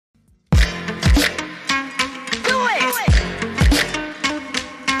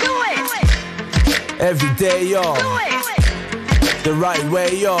Every day, y'all. The right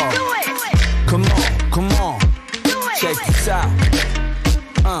way, y'all. Come on, come on. Check this out.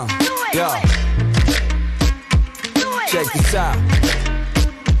 Yo. Check this out.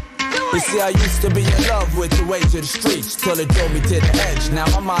 You see, I used to be in love with the way to the streets, till it drove me to the edge. Now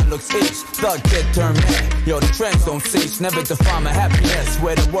my mind looks east. Thug kid turned man. Yo, the trends don't cease. Never define my happiness.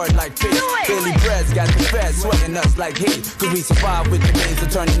 Wear the word like peace. Daily bread's got the feds sweating us like heat. Cause we survive with the means to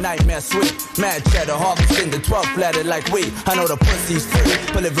turn the nightmare sweet. Mad cheddar, harvesting the 12th letter like wheat. I know the pussy's free,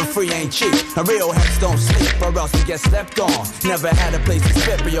 but living free ain't cheap. And real heads don't sleep, or else we get slept on. Never had a place to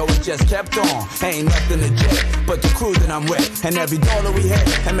spit, but yo, it just kept on. Ain't nothing legit, but the crew that I'm with. And every dollar we hit,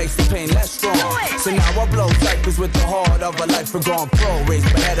 it makes the pain less strong. So now I blow cycles with the heart of a life for gone pro. Raise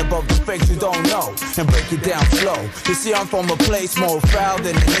my head above the fakes you don't know, and break it down slow. You see, I'm from a place more foul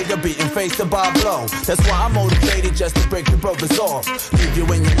than a nigga beating face to by blow. That's why I'm motivated just to break your brothers off. Leave you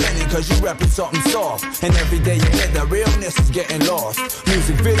when you're winning cause you reppin' something soft. And every day you hear the realness is getting lost.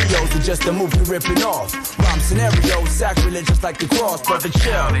 Music videos are just a movie ripping off. Rhyme scenarios, sacrilegious like the cross, but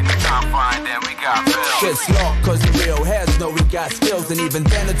chill. Shit's locked cause the real heads know we got skills. And even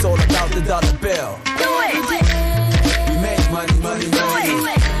then it's all about the dollar bill. We make money, money, money.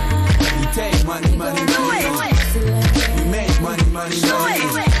 We take money, money, money. We make money, money, money.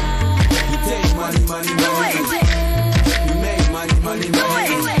 We take money, money, money. We make money, money,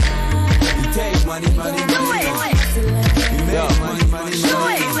 money. We take money, money, money. We make money, money,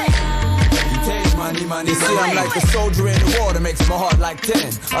 money. You see, I'm like a soldier in the war that makes my heart like 10.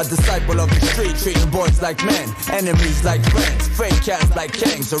 A disciple of the street, treating boys like men. Enemies like friends, fake cats like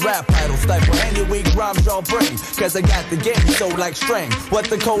kings. A rap idol stifle any weak rhymes y'all bring. Cause I got the game so like string. What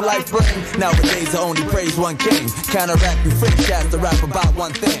the cold life bring? Nowadays I only praise one king. Counteract you fake cats to rap about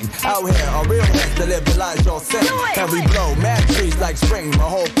one thing. Out here are real heads that live the lives y'all sing. And we blow mad trees like spring. My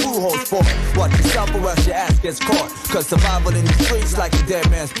whole crew holds forth. Watch yourself or else your ass gets caught. Cause survival in the streets like a dead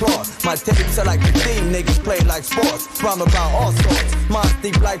man's plot. My tapes are like the theme, niggas play like sports. Rhyme about all sorts, minds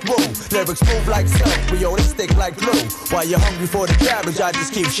deep like woo. Lyrics move like silk, but yo, they stick like glue. While you're hungry for the cabbage, I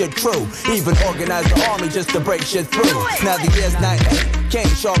just keep shit true. Even organize the army just to break shit through. Now the year's 98,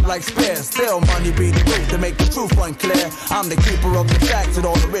 Kane sharp like spears. Still money be the root to make the truth unclear. I'm the keeper of the facts that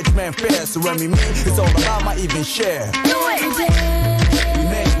all the rich man fears. So when we meet, it's all about my even share. We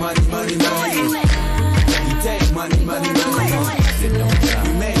make money, money, money. We take money, money, money.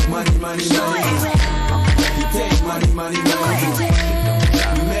 We make money, money, money. We take money, money, money.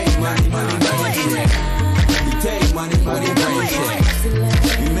 We make money, money, money. We take money, money, money.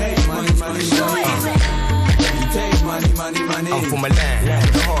 We make money, money, money. We take money, money, money. I'm from a land where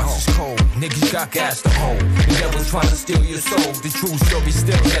the hearts is cold. Niggas got gas to hold. The devil's trying to steal your soul. The true story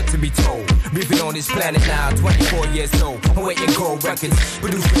still yet to be told. Living on this planet now, 24 years old. I'm waiting cold records,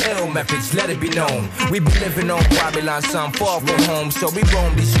 producing ill methods, let it be known. We been living on Babylon, some far from home. So we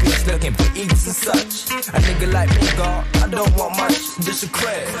roam these streets looking for eats and such. A nigga like me, God, I don't want much, just a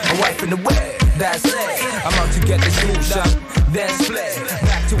crib, a wife in the web, that's it. I'm out to get this smooth shot, then split.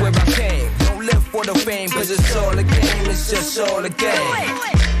 Back to where I came, don't live for the fame, cause it's all a game, it's just all a game.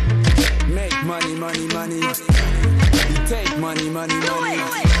 Make money, money, money. We take money, money, money.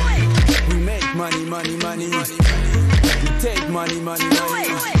 We make money, money, money. We take money, money, money.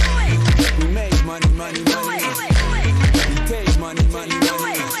 We make money, money, money.